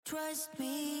Trust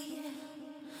me,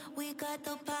 we got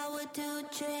the power to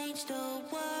change the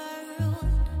world.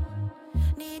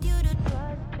 Need you to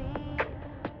trust me.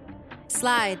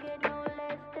 Slide.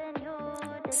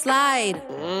 Slide.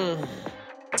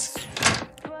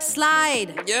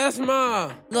 Slide. Yes,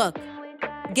 Ma. Look,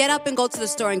 get up and go to the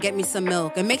store and get me some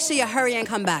milk. And make sure you hurry and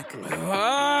come back.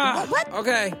 What?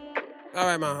 Okay. All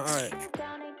right, Ma. All right.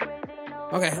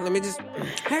 Okay, let me just...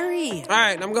 Hurry. All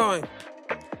right, I'm going.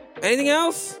 Anything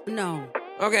else? No.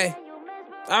 Okay.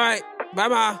 All right. Bye,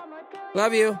 Ma.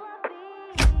 Love you.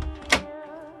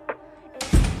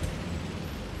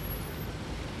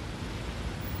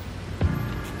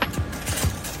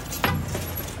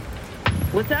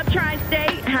 What's up,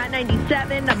 Tri-State? Hot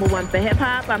 97, number one for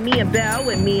hip-hop. I'm Mia Bell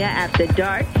with Mia After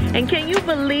Dark. And can you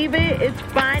believe it? It's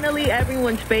finally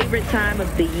everyone's favorite time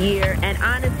of the year. And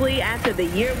honestly, after the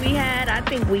year we had, I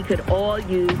think we could all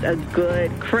use a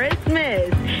good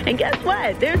Christmas. And guess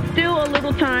what? There's still a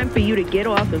little time for you to get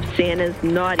off of Santa's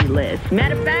naughty list.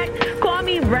 Matter of fact, call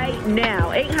me right now,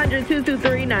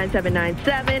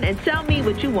 800-223-9797, and tell me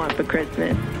what you want for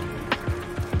Christmas.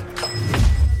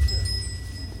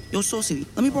 Yo, Saucy,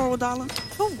 let me borrow $1.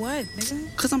 For what,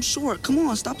 nigga? Cause I'm short. Come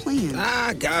on, stop playing.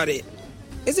 I got it.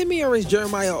 Is it me or is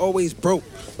Jeremiah always broke?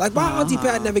 Like, my Auntie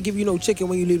Pat never give you no chicken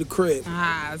when you leave the crib.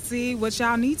 See, what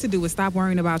y'all need to do is stop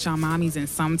worrying about y'all mommies and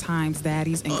sometimes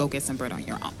daddies and go get some bread on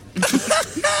your own.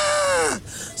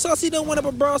 Saucy done went up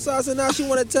a bra size and now she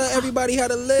want to tell everybody how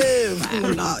to live.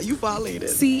 Nah, you violated.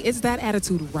 See, it's that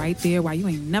attitude right there why you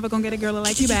ain't never gonna get a girl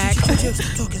like you back.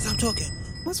 Stop talking.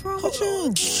 What's wrong with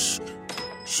you? Shh.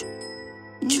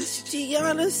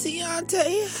 Gianna Ciante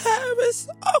Harris.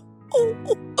 Oh.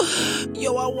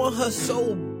 Yo, I want her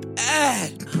so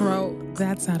bad. Bro,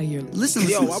 that's out of your... Listen.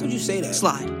 Why would you say that?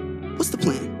 Slide. What's the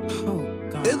plan? Oh,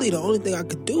 God. Literally, the only thing I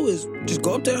could do is just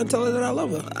go up there and tell her that I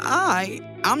love her.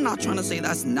 I'm not trying to say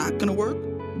that's not gonna work,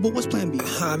 but what's plan B?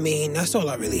 I mean, that's all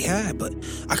I really had, but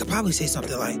I could probably say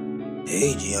something like,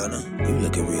 "Hey, Gianna, you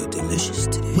looking real delicious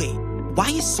today." Wait, why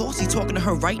is Saucy talking to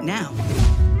her right now?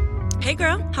 Hey,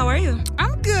 girl. How are you?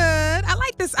 I'm good. I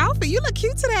like this outfit. You look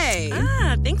cute today.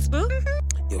 Thanks, boo.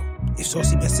 Yo, if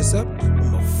Saucy messed this up, I'm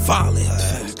gonna violate her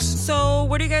ass. So,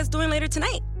 what are you guys doing later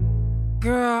tonight?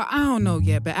 Girl, I don't know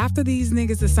yet, but after these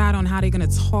niggas decide on how they're gonna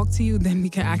talk to you, then we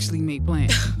can actually make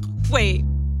plans. Wait,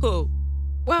 who?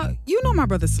 Well, you know my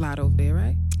brother Slide over there,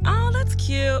 right? Oh, that's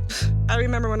cute. I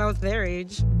remember when I was their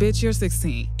age. Bitch, you're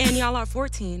 16. And y'all are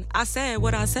 14. I said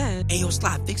what I said. Hey, yo,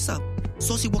 Slide, fix up.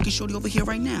 Saucy walking shorty over here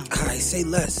right now. I say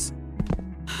less.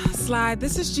 Slide,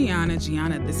 this is Gianna.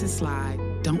 Gianna, this is Slide.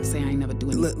 Don't say I ain't never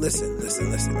doing it. Listen.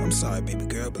 I'm sorry, baby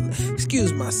girl, but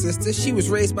excuse my sister. She was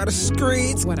raised by the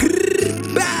streets. Whatever.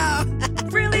 Bow.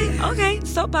 Really? Okay.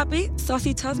 So, Papi,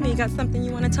 Saucy tells me you got something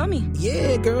you want to tell me.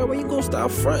 Yeah, girl, when you gonna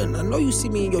stop fronting? I know you see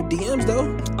me in your DMs,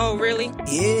 though. Oh, really?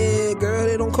 Yeah, girl,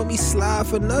 they don't call me Slide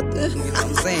for nothing. You know what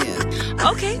I'm saying?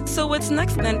 Okay, so what's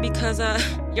next then? Because,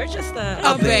 you're just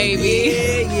a baby.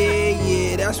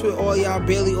 Yeah. That's what all y'all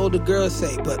barely older girls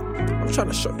say, but I'm trying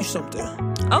to show you something.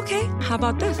 Okay, how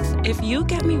about this? If you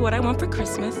get me what I want for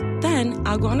Christmas, then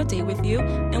I'll go on a date with you,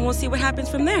 and we'll see what happens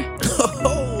from there.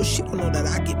 Oh, she don't know that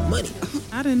I get money.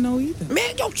 I didn't know either.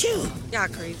 Man, yo, chill. Y'all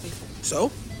crazy.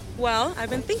 So? Well, I've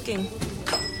been thinking.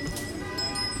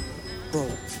 Bro,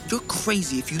 you're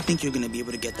crazy if you think you're gonna be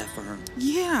able to get that for her.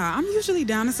 Yeah, I'm usually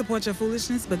down to support your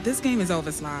foolishness, but this game is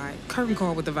over, Slide. Curtain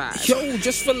call with the vibe. Yo,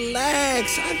 just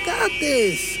relax. I got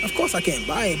this. Of course I can't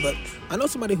buy it, but I know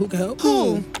somebody who can help.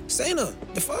 Who? Santa.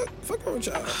 The fuck wrong with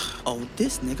y'all? Oh,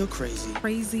 this nigga crazy.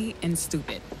 Crazy and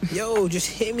stupid. Yo, just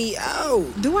hit me out.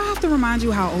 Do I have to remind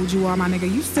you how old you are, my nigga?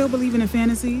 You still believing in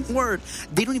fantasies? Word,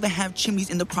 they don't even have chimneys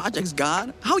in the projects,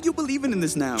 God. How you believing in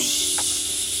this now?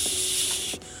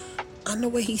 Shh. I know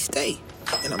where he stay,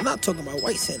 and I'm not talking about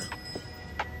White Santa.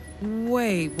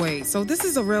 Wait. So this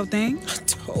is a real thing? I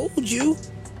told you.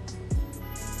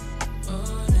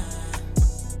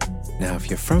 Now, if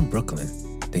you're from Brooklyn,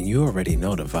 then you already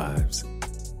know the vibes.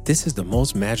 This is the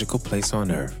most magical place on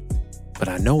earth. But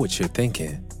I know what you're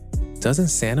thinking. Doesn't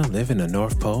Santa live in the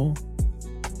North Pole?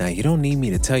 Now, you don't need me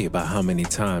to tell you about how many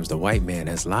times the white man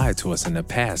has lied to us in the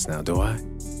past now, do I?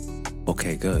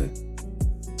 Okay, good.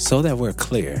 So that we're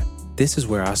clear, this is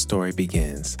where our story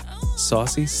begins.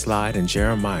 Saucy, Slide, and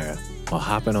Jeremiah are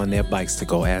hopping on their bikes to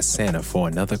go ask Santa for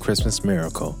another Christmas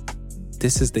miracle.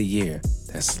 This is the year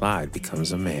that Slide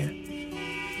becomes a man.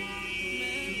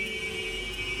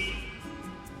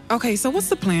 Okay, so what's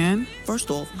the plan?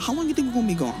 First off, how long you think we're gonna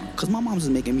be gone? Cause my mom's is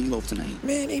making meatloaf tonight.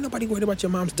 Man, ain't nobody worried about your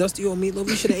mom's dusty old meatloaf.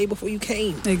 You should have ate before you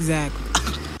came. Exactly.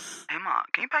 Hey, Ma,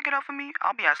 can you pack it up for me?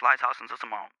 I'll be at Slide's house until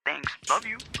tomorrow. Thanks. Love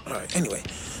you. All right, anyway,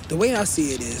 The way I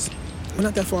see it is, we're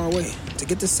not that far away. To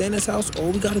get to Santa's house,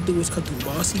 all we gotta do is cut through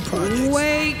Marcy Projects.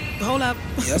 Wait, hold up.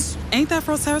 Yes? Ain't that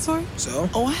Frost territory? So?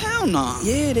 Oh, hell nah.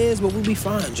 Yeah, it is, but we'll be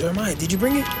fine. Jeremiah, did you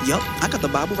bring it? Yup, I got the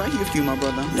Bible right here for you, my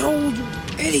brother. No, you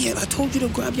idiot. I told you to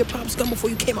grab your pop's gun before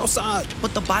you came outside.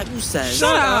 But the Bible says...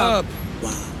 Shut up.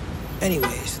 Wow.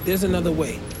 Anyways, there's another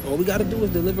way. All we gotta do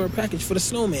is deliver a package for the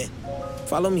snowman.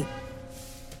 Follow me.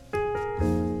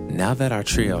 Now that our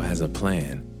trio has a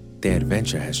plan, their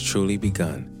adventure has truly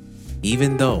begun.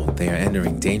 Even though they are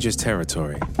entering dangerous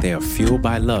territory, they are fueled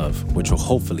by love, which will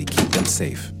hopefully keep them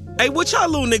safe. Hey, what y'all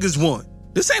little niggas want?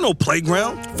 This ain't no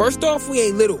playground. First off, we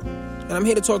ain't little. And I'm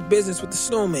here to talk business with the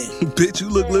snowman. Bitch, you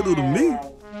look little to me.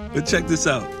 But check this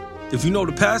out. If you know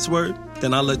the password,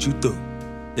 then I'll let you through.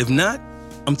 If not,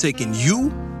 I'm taking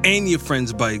you and your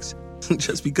friends' bikes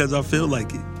just because I feel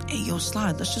like it. Hey, yo,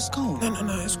 Slide, let's just go.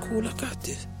 No, it's cool. I got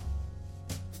this.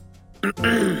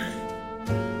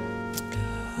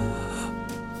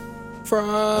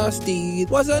 Frosty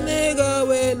was a nigga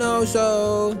with no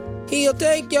soul. He'll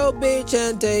take your bitch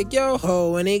and take your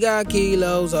hoe, and he got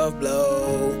kilos of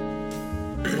blow.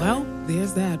 Well,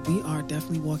 there's that. We are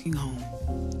definitely walking home.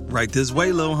 Right this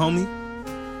way, little homie.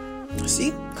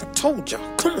 See? I told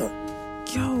y'all. Come on.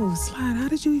 Yo, Slide, how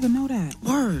did you even know that?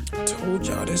 Word. I told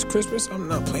y'all this Christmas, I'm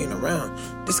not playing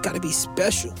around. This gotta be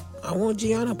special. I want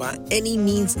Gianna by any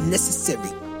means necessary.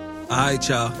 All right,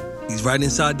 y'all. He's right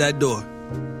inside that door.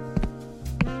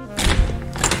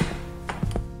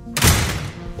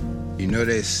 You know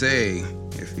they say,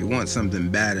 if you want something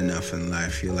bad enough in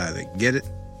life, you'll either get it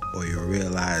or you'll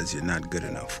realize you're not good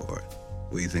enough for it.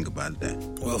 What do you think about that?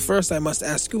 Well, first I must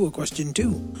ask you a question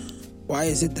too. Why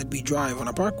is it that we drive on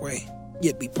a parkway,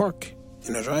 yet we park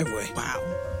in a driveway? Wow.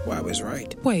 Well, I was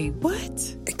right. Wait,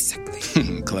 what?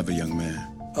 Exactly. Clever young man.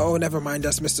 Oh, never mind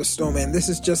us, Mr. Snowman. This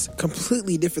is just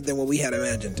completely different than what we had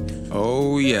imagined.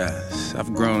 Oh, yes.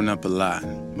 I've grown up a lot.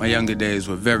 My younger days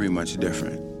were very much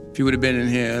different. If you would have been in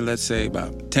here, let's say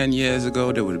about 10 years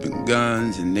ago, there would have been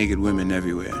guns and naked women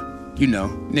everywhere. You know,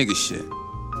 nigga shit.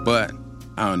 But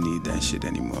I don't need that shit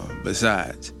anymore.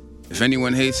 Besides, if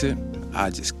anyone hates it, I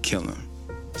just kill them.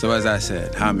 So as I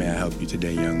said, how may I help you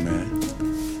today, young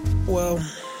man? Well,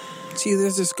 see,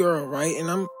 there's this girl, right? And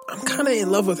I'm kind of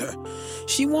in love with her.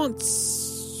 She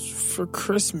wants for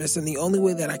Christmas, and the only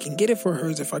way that I can get it for her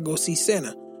is if I go see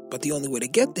Santa. But the only way to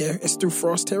get there is through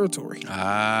Frost territory.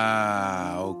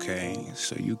 Ah, okay.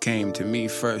 So you came to me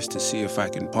first to see if I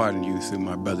can pardon you through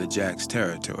my brother Jack's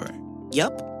territory.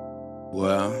 Yup.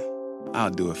 Well,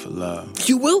 I'll do it for love.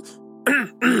 You will?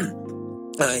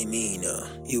 I mean,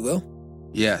 you will?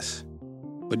 Yes.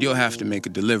 But you'll have to make a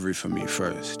delivery for me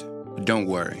first. But don't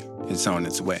worry, it's on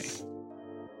its way.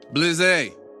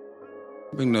 Blizzy,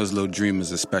 bring those little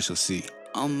dreamers a special C.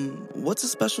 What's a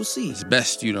special C? It's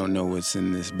best you don't know what's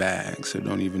in this bag, so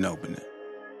don't even open it.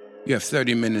 You have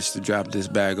 30 minutes to drop this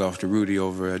bag off to Rudy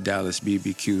over at Dallas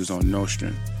BBQ's on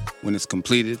Nostrand. When it's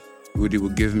completed, Rudy will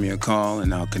give me a call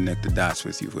and I'll connect the dots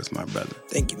with you with my brother.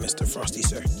 Thank you, Mr. Frosty,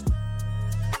 sir.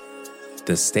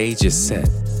 The stage is set,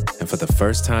 and for the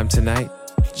first time tonight,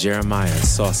 Jeremiah and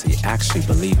Saucy actually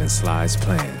believe in Sly's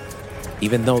plan.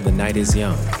 Even though the night is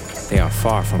young, they are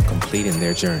far from completing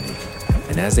their journey.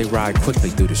 And as they ride quickly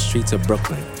through the streets of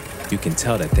Brooklyn, you can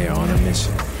tell that they are on a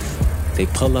mission. They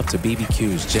pull up to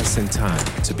BBQ's just in time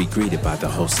to be greeted by the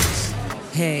hostess.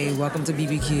 Hey, welcome to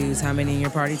BBQ's. How many in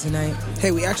your party tonight?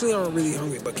 Hey, we actually aren't really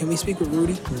hungry, but can we speak with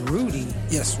Rudy? Rudy?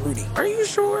 Yes, Rudy. Are you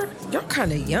sure? Y'all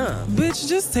kind of young. Bitch,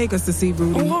 just take us to see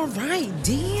Rudy. Oh, all right.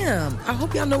 Damn. I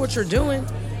hope y'all know what you're doing.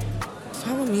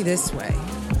 Follow me this way.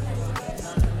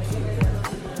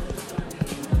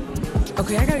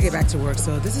 Okay, I gotta get back to work,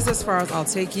 so this is as far as I'll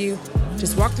take you.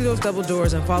 Just walk through those double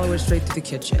doors and follow it straight through the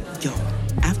kitchen. Yo,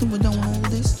 after we're done with all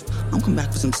of this, I'm coming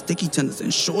back for some sticky tenders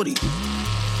and shorty.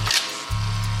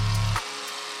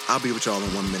 I'll be with y'all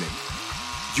in 1 minute.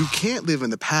 You can't live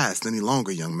in the past any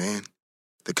longer, young man.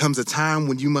 There comes a time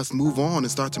when you must move on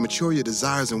and start to mature your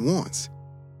desires and wants.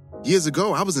 Years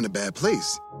ago, I was in a bad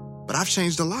place, but I've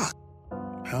changed a lot.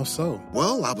 How so?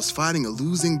 Well, I was fighting a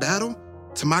losing battle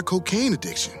to my cocaine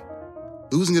addiction.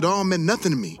 Losing it all meant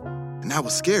nothing to me, and that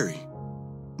was scary.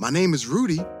 My name is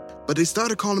Rudy, but they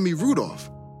started calling me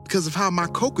Rudolph because of how my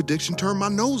coke addiction turned my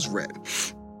nose red.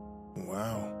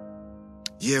 Wow.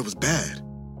 Yeah, it was bad.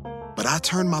 But I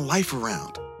turned my life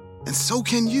around, and so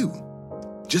can you.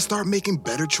 Just start making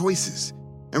better choices.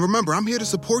 And remember, I'm here to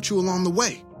support you along the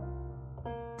way.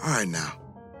 All right, now,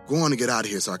 go on and get out of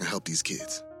here so I can help these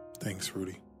kids. Thanks,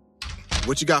 Rudy.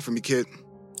 What you got for me, kid?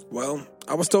 Well,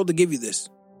 I was told to give you this.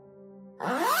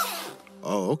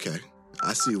 Oh, okay.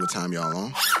 I see what time y'all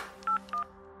on.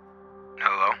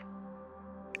 Hello?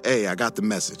 Hey, I got the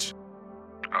message.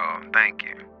 Oh, thank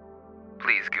you.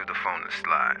 Please give the phone a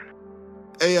slide.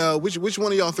 Hey, which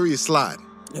one of y'all three is Slide?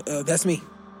 That's me.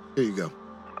 Here you go.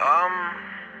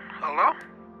 Hello?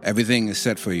 Everything is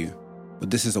set for you,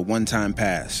 but this is a one-time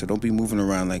pass, so don't be moving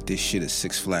around like this shit is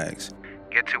Six Flags.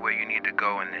 Get to where you need to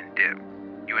go and then dip.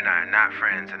 You and I are not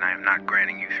friends, and I am not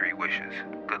granting you 3 wishes.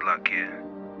 Good luck, kid.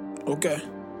 Okay,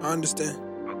 I understand.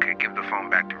 Okay, give the phone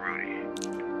back to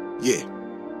Rudy. Yeah.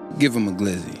 Give him a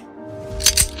glizzy.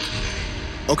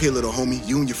 Okay, little homie,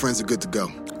 you and your friends are good to go.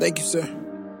 Thank you, sir.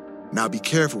 Now be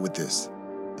careful with this,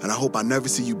 and I hope I never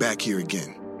see you back here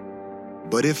again.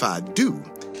 But if I do,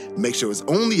 make sure it's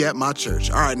only at my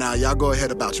church. All right, now, y'all go ahead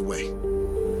about your way.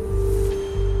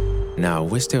 Now, I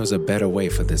wish there was a better way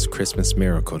for this Christmas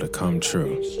miracle to come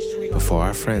true. Before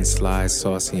our friends Sly,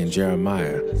 Saucy, and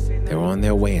Jeremiah, they were on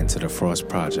their way into the Frost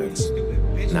Projects.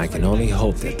 And I can only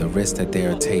hope that the risk that they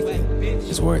are taking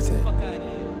is worth it.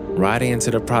 Riding into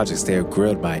the projects, they are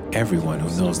grilled by everyone who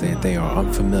knows that they are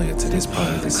unfamiliar to this part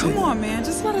of the city. Come on, man,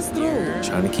 just let us through.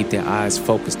 Trying to keep their eyes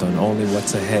focused on only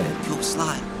what's ahead. Yo,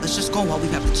 Slide, let's just go while we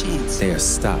have the chance. They are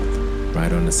stopped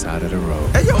right on the side of the road.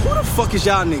 Hey, yo, who the fuck is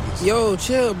y'all niggas? Yo,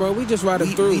 chill, bro. We just riding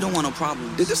through. We don't want no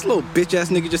problems. Did this little bitch-ass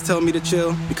nigga just tell me to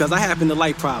chill? Because I happen to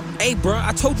like problems. Hey, bro,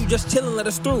 I told you just chill and let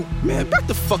us through. Man, back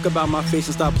the fuck about my face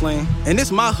and stop playing. And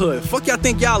this my hood. Fuck y'all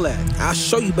think y'all at? I'll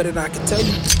show you better than I can tell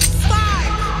you.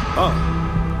 Oh.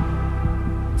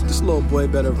 This little boy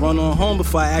better run on home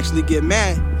before I actually get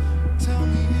mad.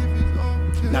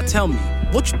 Now tell me,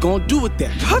 what you gonna do with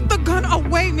that? Put the gun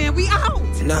away, man. We out.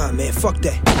 Nah, man, fuck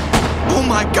that. Oh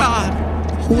my God.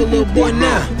 Who a little boy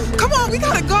now? Come on, we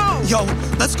gotta go. Yo,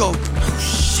 let's go. Oh,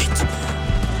 shit.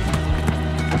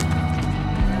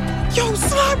 Yo,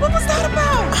 Slide, what was that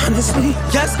about? Honestly?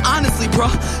 Yes, honestly, bro.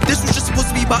 This was just supposed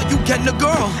to be about you getting a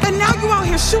girl. And now you out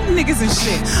here shooting niggas and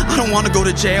shit. I don't want to go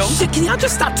to jail. Shit, can y'all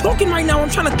just stop talking right now? I'm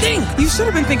trying to think. You should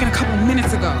have been thinking a couple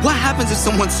minutes ago. What happens if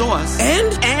someone saw us?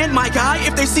 And my guy,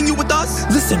 if they seen you with us?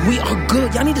 Listen, we are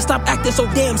good. Y'all need to stop acting so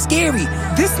damn scary.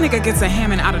 This nigga gets a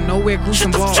Hammond out of nowhere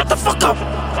gruesome ball. Shut the fuck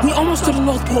up. We almost to the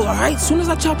North Pole, all right? Soon as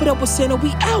I chop it up with Santa,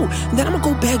 we out. And then I'm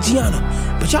gonna go bag Gianna.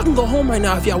 But y'all can go home right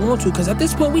now if y'all want to, because at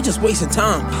this point, we just wasting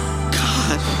time.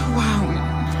 God.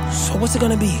 Wow. So what's it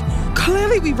gonna be?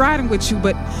 Clearly we riding with you,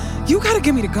 but you gotta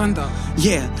give me the gun, though.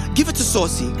 Yeah, give it to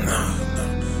Saucy.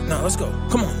 No, let's go.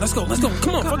 Come on, let's go.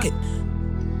 Come on, fuck it.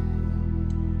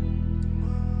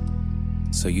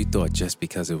 So you thought just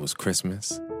because it was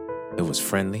Christmas, it was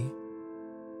friendly?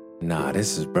 Nah,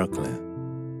 this is Brooklyn.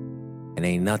 And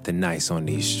ain't nothing nice on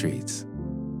these streets.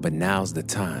 But now's the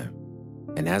time.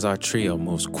 And as our trio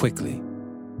moves quickly,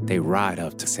 they ride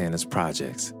up to Santa's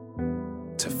projects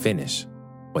to finish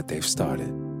what they've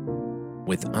started.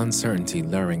 With uncertainty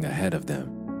luring ahead of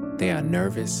them, they are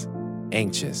nervous,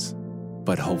 anxious,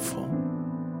 but hopeful.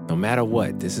 No matter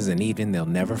what, this is an evening they'll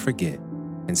never forget,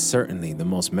 and certainly the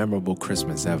most memorable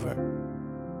Christmas ever.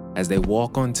 As they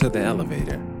walk onto the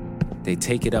elevator, they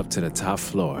take it up to the top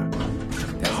floor.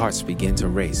 Their hearts begin to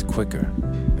race quicker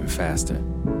and faster.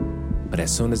 But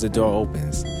as soon as the door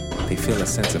opens, they feel a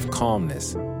sense of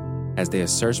calmness as they are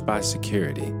searched by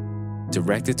security.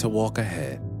 Directed to walk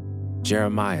ahead,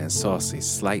 Jeremiah and Saucy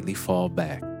slightly fall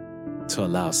back to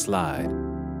allow Slide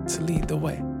to lead the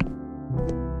way.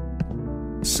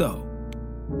 So,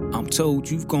 I'm told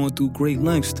you've gone through great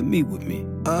lengths to meet with me.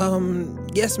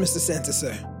 Yes, Mr. Santa,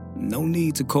 sir. No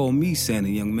need to call me Santa,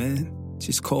 young man.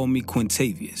 Just call me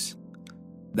Quintavious.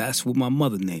 That's what my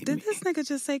mother named me. Did this nigga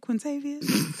just say Quintavious?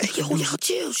 Hey, yo, y'all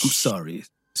chill. I'm sorry.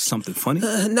 Something funny?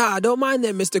 Nah, don't mind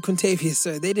them, Mr. Quintavious,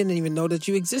 sir. They didn't even know that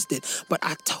you existed. But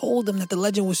I told them that the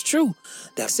legend was true,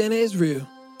 that Santa is real.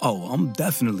 Oh, I'm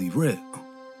definitely real.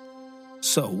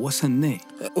 So, what's her name?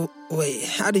 Wait,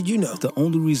 how did you know? The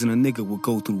only reason a nigga would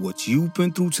go through what you've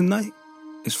been through tonight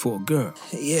is for a girl.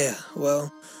 Yeah,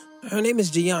 well, her name is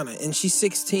Gianna, and she's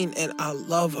 16, and I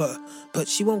love her. But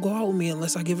she won't go out with me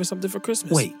unless I give her something for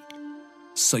Christmas. Wait,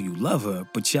 so you love her,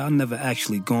 but y'all never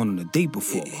actually gone on a date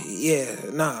before? Yeah,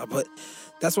 nah, but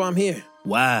that's why I'm here.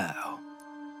 Wow.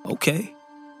 Okay.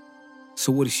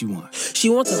 So what does she want? She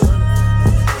wants a...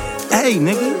 Hey,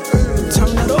 nigga,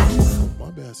 turn that off.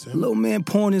 My bad, Sam. Little man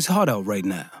pouring his heart out right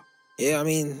now. Yeah, I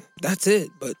mean, that's it,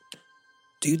 but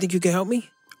do you think you can help me?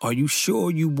 Are you sure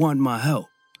you want my help?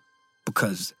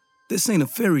 Because this ain't a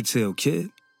fairy tale, kid.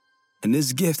 And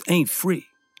this gift ain't free.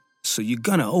 So you're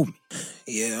gonna owe me.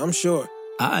 Yeah, I'm sure.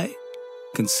 Alright,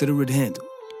 consider it handled.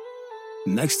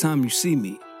 Next time you see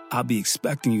me, I'll be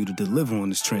expecting you to deliver on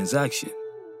this transaction.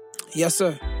 Yes,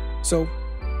 sir. So,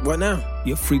 what now?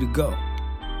 You're free to go.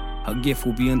 Our gift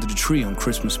will be under the tree on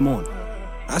Christmas morning.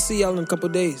 I'll see y'all in a couple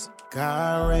days.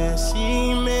 God rest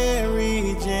ye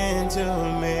merry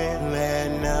gentlemen,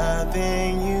 let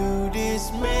nothing you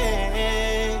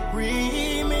dismay.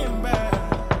 Remember,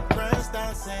 Christ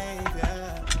our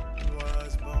Savior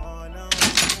was born on.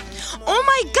 Oh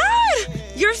my God!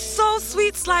 You're so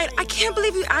sweet, Slide. I can't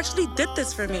believe you actually did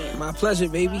this for me. My pleasure,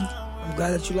 baby. I'm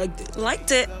glad that you liked it.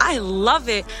 Liked it? I love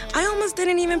it. I almost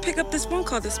didn't even pick up this phone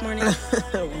call this morning.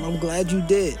 Well, I'm glad you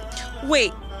did.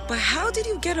 Wait, but how did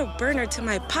you get a burner to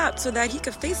my pop so that he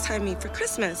could FaceTime me for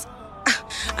Christmas?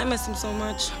 I miss him so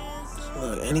much.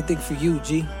 Look, anything for you,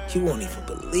 G. You won't even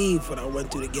believe what I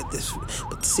went through to get this.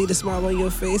 But to see the smile on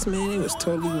your face, man, it was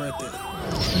totally worth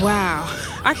it. Wow.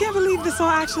 I can't believe this all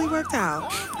actually worked out.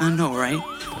 I know, right?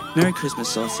 Merry Christmas,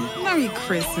 Saucy. Merry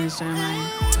Christmas, Jermaine.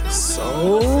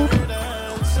 So,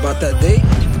 about that date?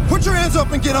 Put your hands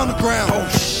up and get on the ground. Oh,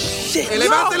 shit. Hey,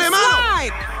 levante la mano.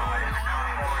 Slide!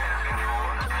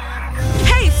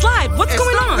 Hey, Slide, what's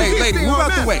going on? Hey, lady, move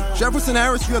out the way. Jefferson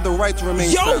Harris, you have the right to remain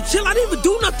silent. Chill, I didn't even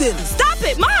do nothing. Stop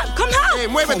it, Mom, come help. Hey,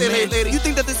 muévete, lady. You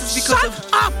think that this is because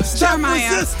Shut up. Stop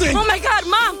resisting. Oh my God,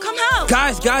 Mom, come help.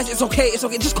 Guys, it's okay.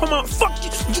 Just come on. Fuck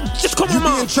you. Just come on, You're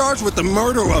Mom. being charged with the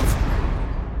murder of...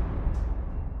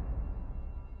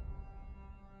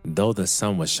 Though the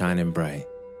sun was shining bright,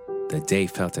 the day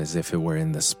felt as if it were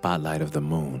in the spotlight of the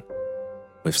moon,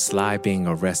 with Sly being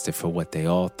arrested for what they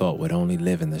all thought would only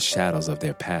live in the shadows of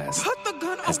their past,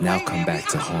 has now come back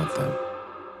to haunt them.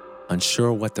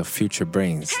 Unsure what the future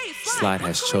brings, Slide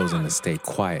has chosen to stay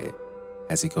quiet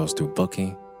as he goes through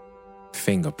booking,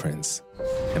 fingerprints,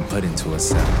 and put into a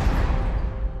cell.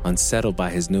 Unsettled by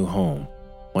his new home,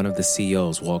 one of the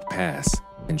CEOs walks past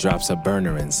and drops a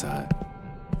burner inside.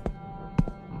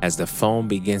 As the phone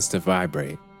begins to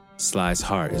vibrate, Sly's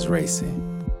heart is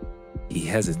racing. He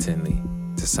hesitantly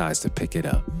decides to pick it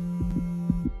up.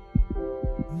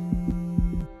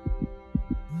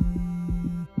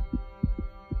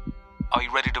 Are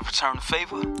you ready to return the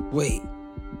favor? Wait,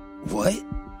 what?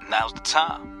 Now's the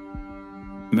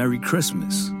time. Merry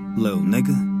Christmas, little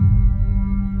nigga.